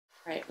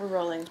Right, we're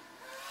rolling.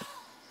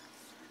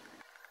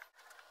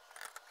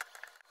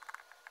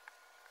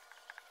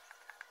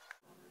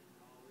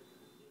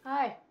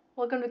 Hi,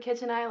 welcome to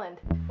Kitchen Island.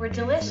 We're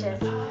delicious.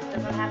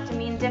 Doesn't have to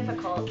mean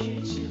difficult.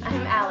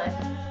 I'm Alice.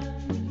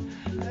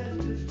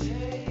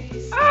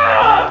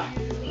 Ah!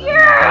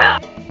 Yeah!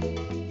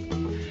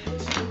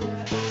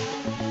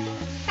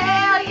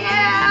 Hell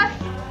yeah!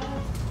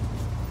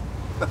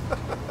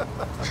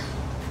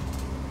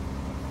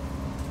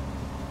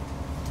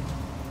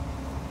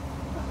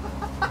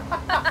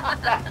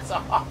 That's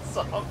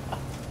awesome.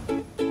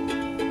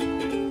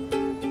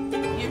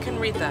 You can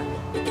read that.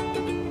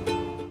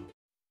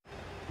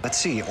 Let's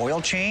see,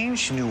 oil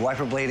change, new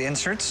wiper blade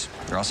inserts.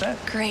 You're all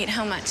set. Great,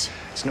 how much?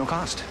 It's no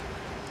cost.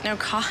 No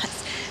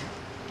cost.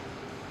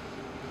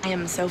 I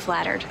am so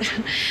flattered.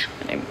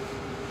 But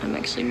I'm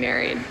actually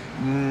married.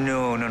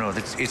 No.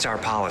 It's our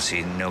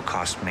policy, no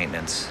cost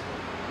maintenance.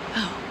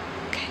 Oh,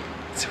 okay.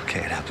 It's okay,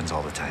 it happens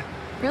all the time.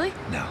 Really?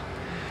 No.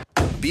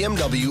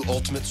 BMW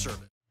Ultimate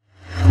Service.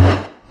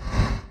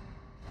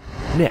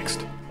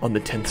 Next on the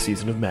 10th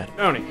season of Mad.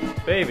 Tony,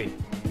 baby,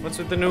 what's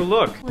with the new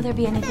look? Will there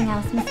be anything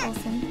else, Miss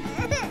Olson?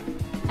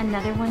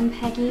 Another one,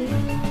 Peggy?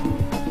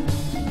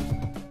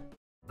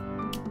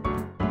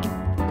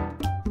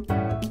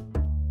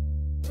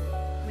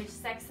 Which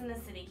Sex and the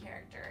City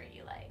character are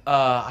you like?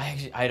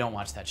 I don't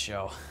watch that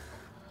show.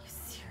 Are you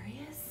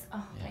serious?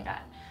 Oh my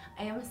god.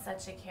 I am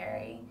such a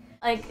Carrie.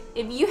 Like,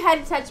 if you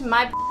had to touch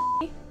my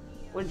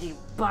would you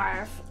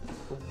barf?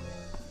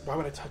 Why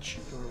would I touch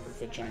your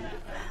vagina?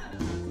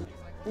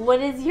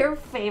 What is your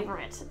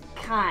favorite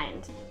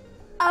kind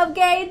of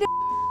gay dick?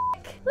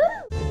 Woo!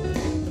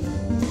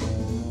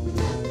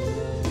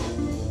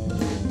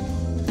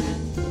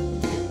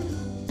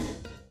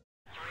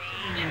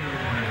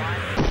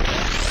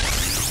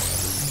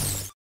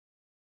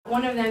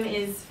 One of them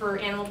is for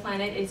Animal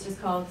Planet. It's just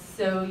called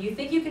So You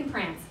Think You Can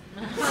Prance.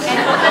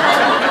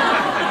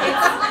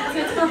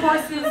 It's for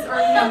horses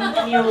or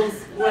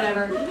mules,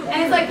 whatever.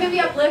 And it's like maybe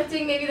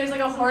uplifting. Maybe there's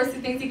like a horse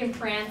who thinks he can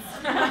prance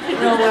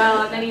real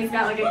well, and then he's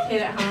got like a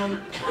kid at home.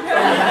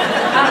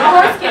 A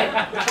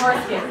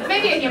horse kid.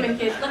 Maybe a human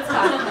kid. Let's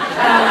talk.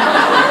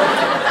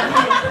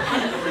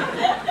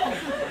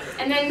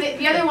 And then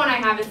the other one I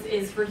have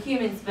is for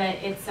humans,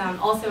 but it's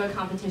also a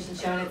competition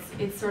show, and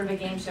it's sort of a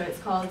game show. It's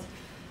called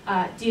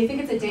Do You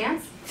Think It's a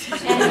Dance?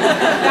 And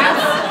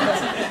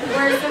that's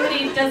where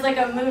somebody does like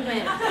a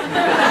movement.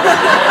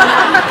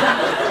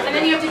 And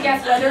then you have to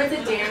guess whether it's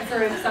a dance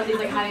or if somebody's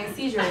like having a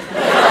seizure or something. So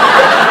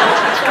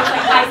it's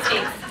like high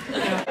stakes. You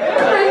know.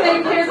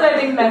 Here's what I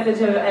think the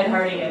message of Ed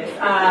Hardy is.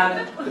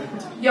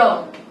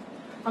 Yo,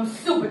 I'm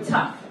super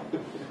tough.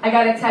 I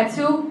got a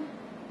tattoo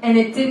and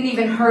it didn't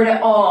even hurt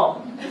at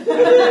all.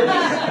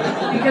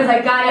 Because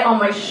I got it on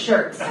my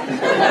shirt.